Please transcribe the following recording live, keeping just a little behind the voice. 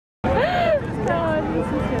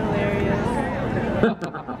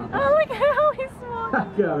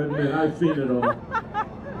gotta admit, I've seen it all.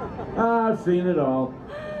 I've seen it all.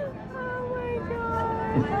 Oh my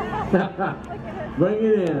God. Bring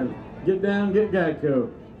it in. Get down, get Geico.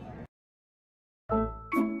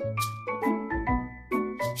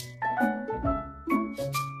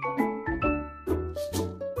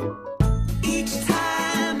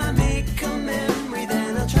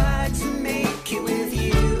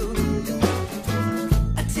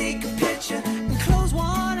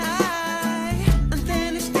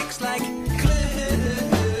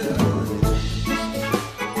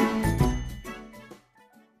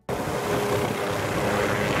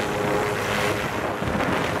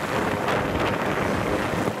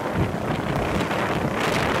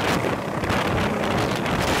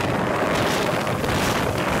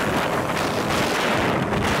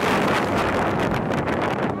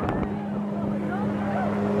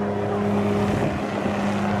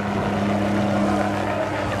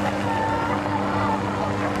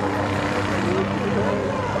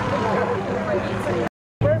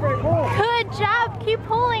 Keep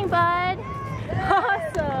pulling, bud.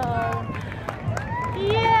 Awesome.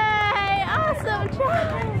 Yay! Awesome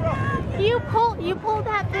job. You pulled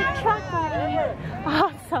that big truck, buddy.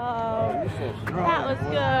 Awesome. That was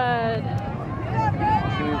good.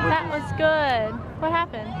 That was good. What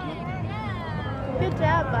happened? Good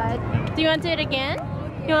job, bud. Do you want to do it again?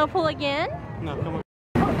 You want to pull again? No, come on.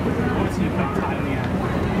 I want to see if I'm tied in the end.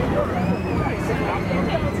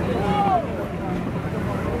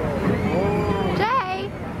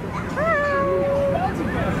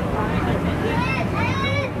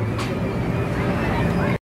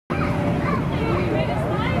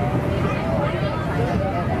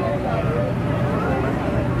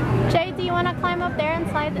 Climb up there and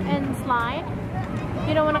slide.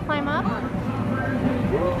 You don't want to climb up?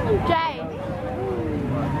 Jay.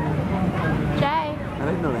 I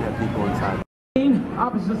didn't know they had people inside.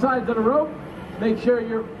 Opposite sides of the rope. Make sure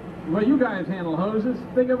well, you guys handle hoses.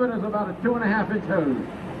 Think of it as about a 2.5-inch hose.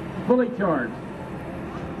 Fully charged.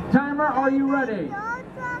 Timer, are you ready?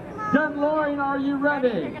 Jen Loring, are you ready?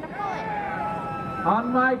 You're going to pull it.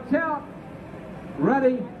 On my count.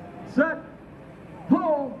 Ready, set,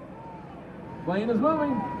 pull. Plane is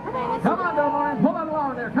moving. Come on, Jen Loring. Pull it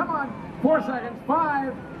along there. Come on. 4 seconds.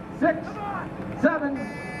 5, 6, 7,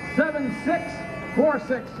 7, 6, 4,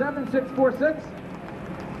 6, 7, 6, 4, 6.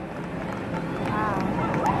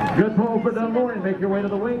 Wow. Good pull for Jen Loring. Make your way to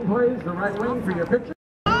the wing, please. The right wing for your picture.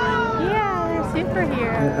 Yeah, they're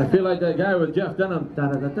superheroes. I feel like that guy with Jeff Dunham. Da,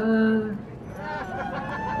 da, da, da.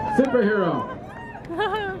 Superhero.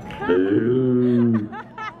 Boo.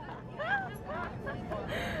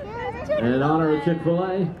 In honor of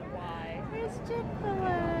Chick-fil-A. Here's Chick-fil-A.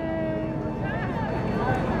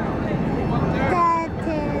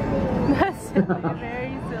 That's silly,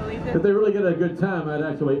 very silly. If they really get a good time, I'd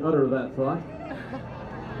actually utter that thought.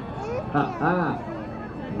 Ha ha.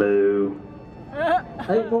 Boo.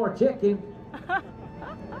 8 more chicken.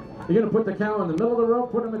 You're going to put the cow in the middle of the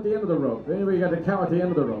rope, put him at the end of the rope. Anyway, you got the cow at the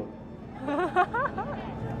end of the rope.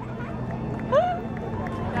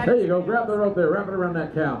 There you go. Grab the rope there. Wrap it around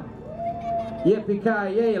that cow.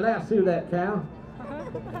 Yippee-ki-yay, lasso that cow.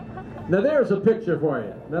 Now there's a picture for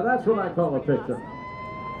you. Now that's what I call a picture.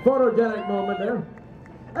 Photogenic moment there.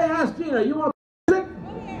 Hey, ask Gina, you want music?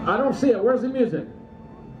 I don't see it. Where's the music?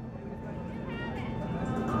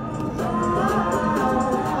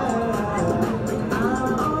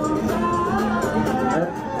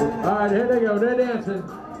 All right, here they go. They're dancing.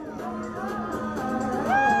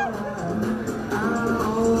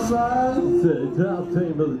 Top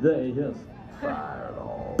team of the day, yes. Fire it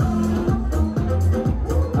all.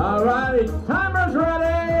 All righty, timer's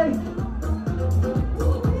ready.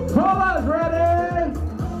 Pullers ready.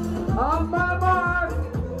 On my mark.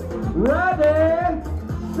 Ready,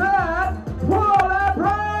 set, pull that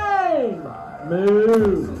plane.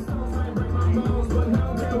 Move.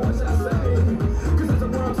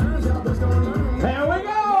 Here we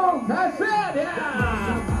go. That's it.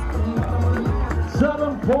 Yeah.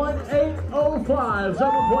 7.805.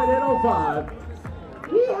 7.805.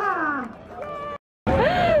 Yeehaw!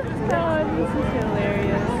 God, this is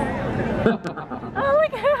hilarious. Oh,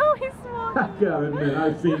 look at how he's smoking. I gotta admit,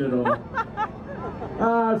 I've seen it all.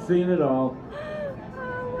 I've seen it all.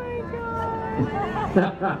 Oh my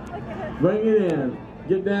God. Bring it in.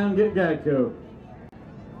 Get down, get Geico.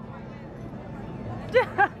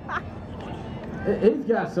 He's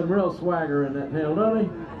got some real swagger in that tail, doesn't he?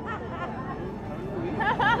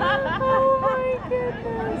 Oh my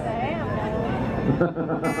goodness.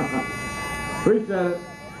 Appreciate it.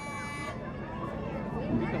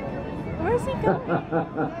 Where's he going?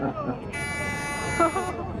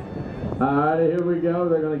 Alright, here we go.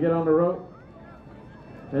 They're going to get on the rope.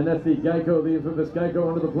 And that's the Geico, the infamous Geico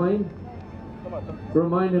under the plane.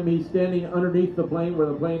 Remind him he's standing underneath the plane where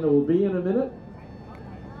the plane will be in a minute.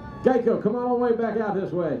 Geico, come on all the way back out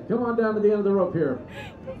this way. Come on down to the end of the rope here.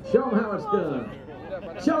 Show him how it's done.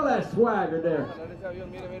 Show that swagger there.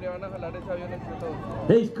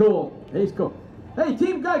 He's cool. He's cool. Hey,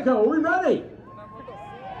 Team Geico, are we ready?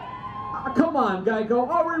 Come on, Geico.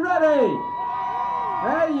 Are we ready?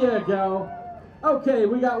 There you go. Okay,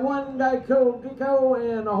 we got one Geico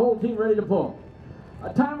and a whole team ready to pull.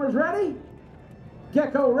 Timer's ready?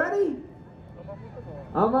 Gecko ready?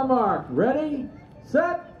 On my mark. Ready,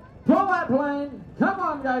 set, pull that plane. Come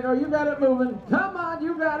on, Geico, you got it moving. Come on,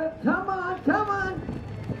 you got it. Come on, come on.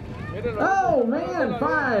 Oh, man,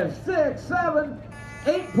 5, 6, 7,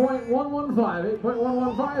 8.115.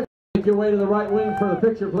 8.115. Make your way to the right wing for the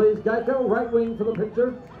picture, please. Geico, right wing for the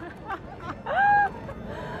picture.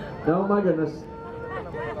 Oh, my goodness.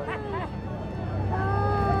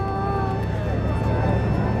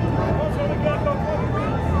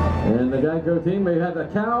 And the Geico team, we've had a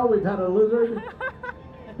cow, we've had a lizard.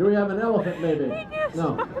 Do we have an elephant maybe?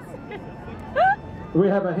 No. Do we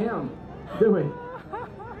have a ham? Do we?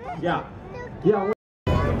 Yeah. Yeah.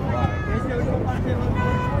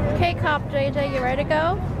 Okay, Cop JJ, you ready to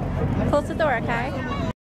go? Close the door, okay?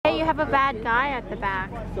 Hey, you have a bad guy at the back.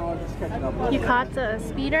 You caught the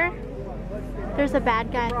speeder? There's a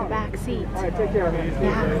bad guy at the back seat. Alright, take care of it.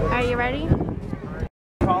 Yeah. Are you ready?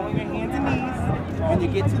 Crawling your hands and knees. When you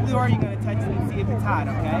get to the door, you're going to touch it and see if it's hot,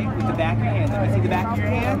 okay? With the back of your hand. Let me see the back of your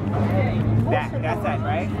hand. Back, that's it,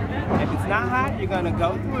 right? If it's not hot, you're going to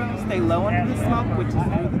go through, stay low under the smoke, which is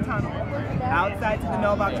through the tunnel, outside to the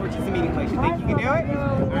mailbox, which is the meeting place. You think you can do it?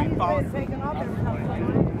 Alright, fall asleep.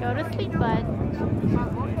 Go to sleep, bud.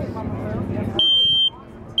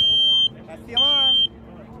 That's the alarm.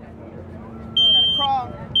 Gotta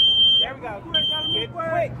crawl. There we go. Get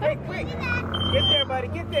quick, quick, quick. Get there, buddy.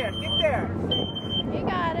 Get there. Get there. You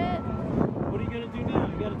got it. What are you going to do now?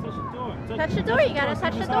 You got to touch the door. Touch the door. You got to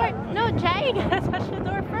touch the door. No, Jay, you got to touch the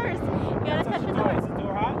door first. You got to touch the door. Is the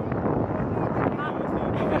door hot?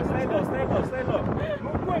 Stay low, stay low, stay low.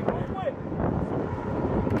 Move quick, move quick.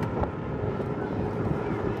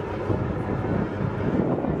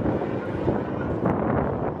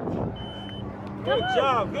 Good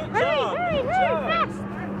job, good job. Hurry, fast.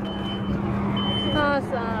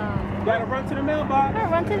 Awesome. You gotta run to the mailbox. No,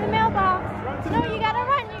 run to the mailbox. No, you gotta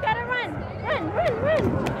run. You gotta run. Run.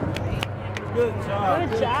 Good job.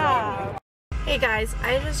 Good job. Hey guys,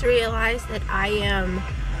 I just realized that I'm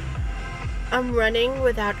running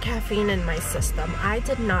without caffeine in my system. I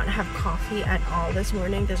did not have coffee at all this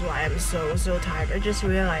morning. That's why I'm so tired. I just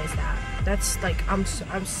realized that. That's like, I'm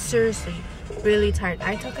seriously really tired.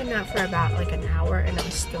 I took a nap for about like an hour and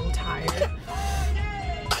I'm still tired.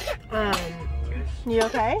 You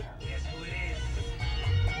okay?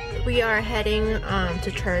 We are heading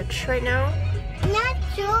to church right now. Not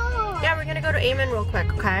sure. Yeah, we're gonna go to Amen real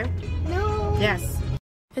quick, okay? No. Yes.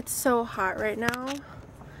 It's so hot right now,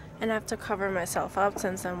 and I have to cover myself up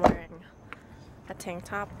since I'm wearing a tank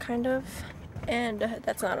top, kind of. And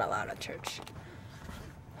that's not allowed at church.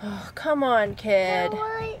 Oh, come on, kid.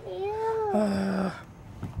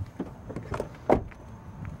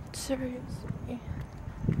 Seriously,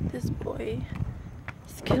 this boy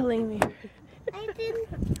is killing me. I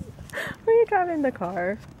didn't. Were you driving the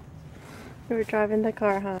car? We were driving the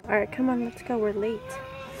car, huh? Alright, come on, let's go. We're late.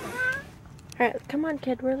 Alright, come on,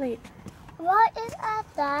 kid. We're late. What is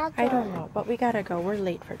that? I don't know, but we gotta go. We're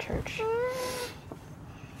late for church.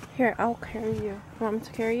 Here, I'll carry you. Want me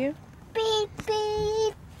to carry you? Beep,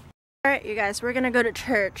 beep. Alright, you guys, we're gonna go to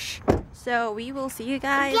church. So we will see you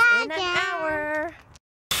guys in an hour.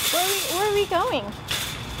 Where are we going?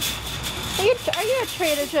 Are you at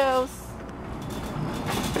Trader Joe's?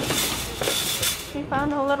 We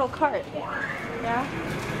found a little cart. Yeah?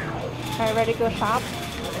 Are you ready to go shop?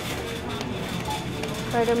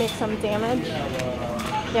 Ready to make some damage?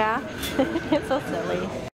 Yeah? It's so silly.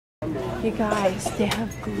 You guys, they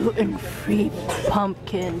have gluten-free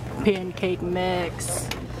pumpkin pancake mix.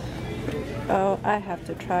 Oh, I have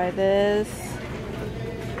to try this.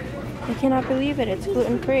 I cannot believe it. It's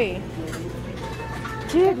gluten-free.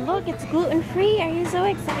 Dude, look, it's gluten-free. Are you so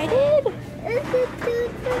excited? Is it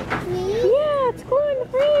gluten-free? Yeah, it's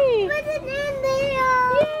gluten-free. Put it in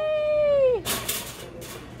there. Yay!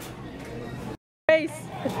 Race.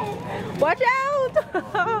 Watch out!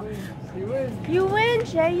 You win,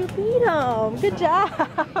 Jay. You beat him. Good job.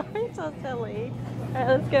 You're so silly. Alright,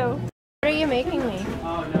 let's go. What are you making me?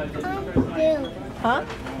 Soup. Huh?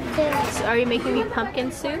 Soup. So are you making me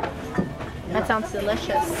pumpkin soup? That sounds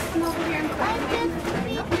delicious.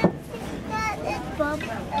 That is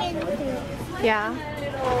pumpkin too. Yeah.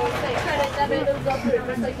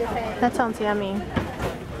 That sounds yummy.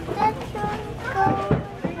 That's so cool.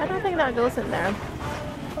 I don't think that goes in there.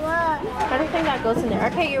 What? I don't think that goes in there.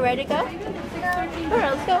 Okay, you ready to go? No.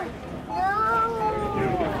 Alright, let's go.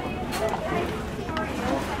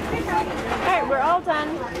 Alright, we're all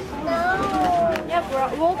done. No. Yep,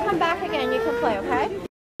 we'll come back again. You can play, okay?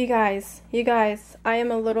 You guys, I am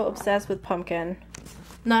a little obsessed with pumpkin.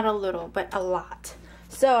 Not a little, but a lot.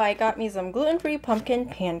 So I got me some gluten-free pumpkin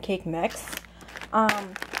pancake mix.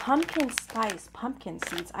 Pumpkin spice, pumpkin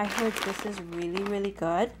seeds. I heard this is really, really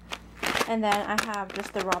good. And then I have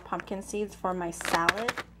just the raw pumpkin seeds for my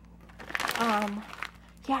salad.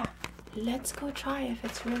 Yeah, let's go try if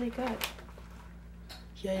it's really good.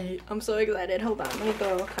 Yay, I'm so excited. Hold on, let me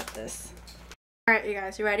go cut this. Alright, you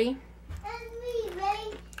guys, you ready? And we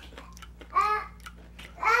wait at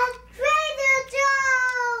Trader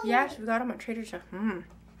Joe's. Yes, we got them at Trader Joe's. You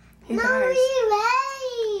No, guys. we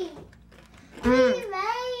wait. We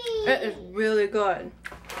wait. It is really good.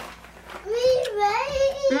 We wait.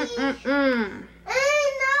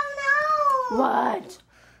 No. What?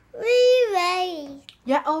 We wait.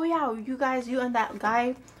 Yeah, oh yeah, you guys, you and that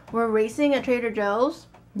guy were racing at Trader Joe's?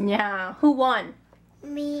 Yeah, who won?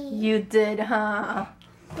 Me. You did, huh?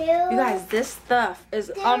 You You guys, this stuff is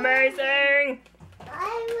amazing.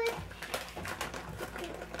 I would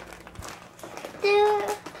do.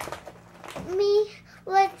 Me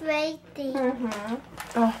was waiting.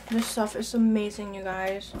 Oh, this stuff is amazing, you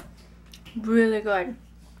guys. Really good.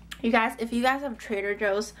 You guys, if you guys have Trader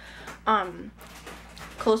Joe's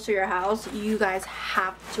close to your house, you guys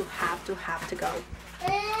have to go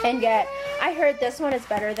and get. I heard this one is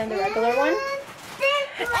better than the regular one.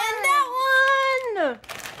 And that one!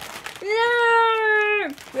 Yay!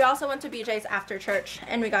 We also went to BJ's after church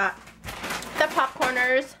and we got the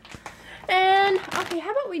popcorners. And okay,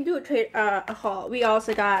 how about we do a haul? We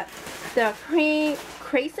also got the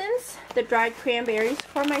craisins, the dried cranberries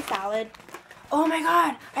for my salad. Oh my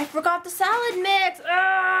god, I forgot the salad mix.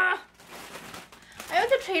 I went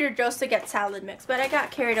to Trader Joe's to get salad mix, but I got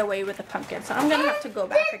carried away with the pumpkin, so I'm gonna have to go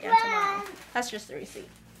back again tomorrow. That's just the receipt.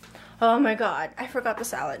 Oh my god, I forgot the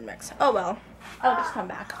salad mix. Oh well, I'll just come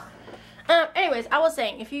back. Anyways, I was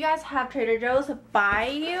saying, if you guys have Trader Joe's by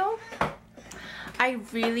you, I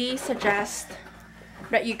really suggest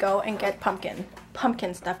that you go and get pumpkin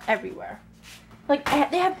stuff everywhere. Like,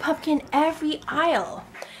 they have pumpkin every aisle.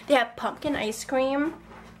 They have pumpkin ice cream.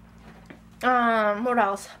 What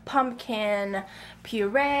else? Pumpkin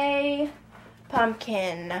puree,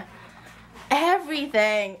 pumpkin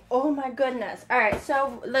everything. Oh my goodness. Alright,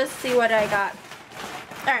 so let's see what I got.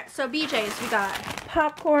 Alright, so BJ's, we got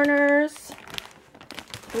popcorners.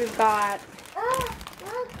 We've got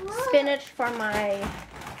spinach for my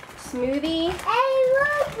smoothie.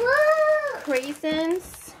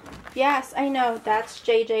 Craisins. Yes, I know. That's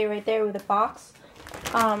JJ right there with a box.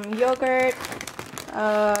 Yogurt.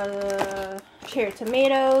 Cherry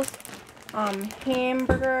tomatoes.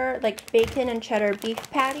 Hamburger, like bacon and cheddar beef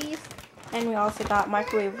patties. And we also got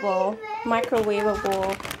microwavable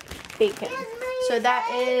bacon. So that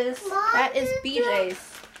is BJ's.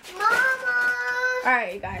 Mama.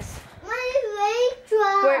 Alright, you guys. My race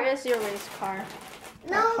truck. Where is your race car?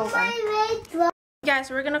 No, Hold on. my race truck. Guys,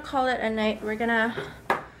 we're gonna call it a night. We're gonna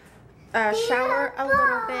shower a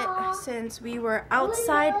little bit since we were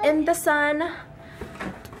outside in the sun.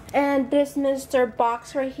 And this Mr.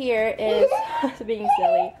 Box right here is being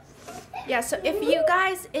silly. Yeah, so if you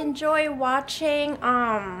guys enjoy watching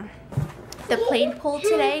the plane pull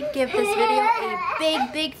today, give this video a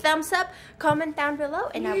big thumbs up. Comment down below,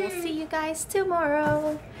 and I will see you guys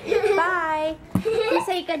tomorrow. Bye. You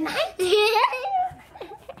say good night. You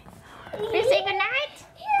say good night.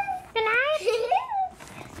 Good night.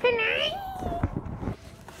 Good night.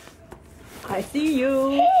 I see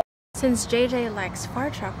you. Since JJ likes fire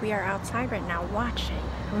truck, we are outside right now watching,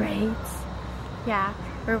 right? Yeah,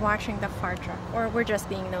 we're watching the fire truck, or we're just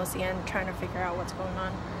being nosy and trying to figure out what's going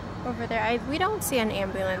on over there. We don't see an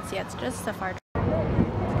ambulance yet, it's just the fire truck.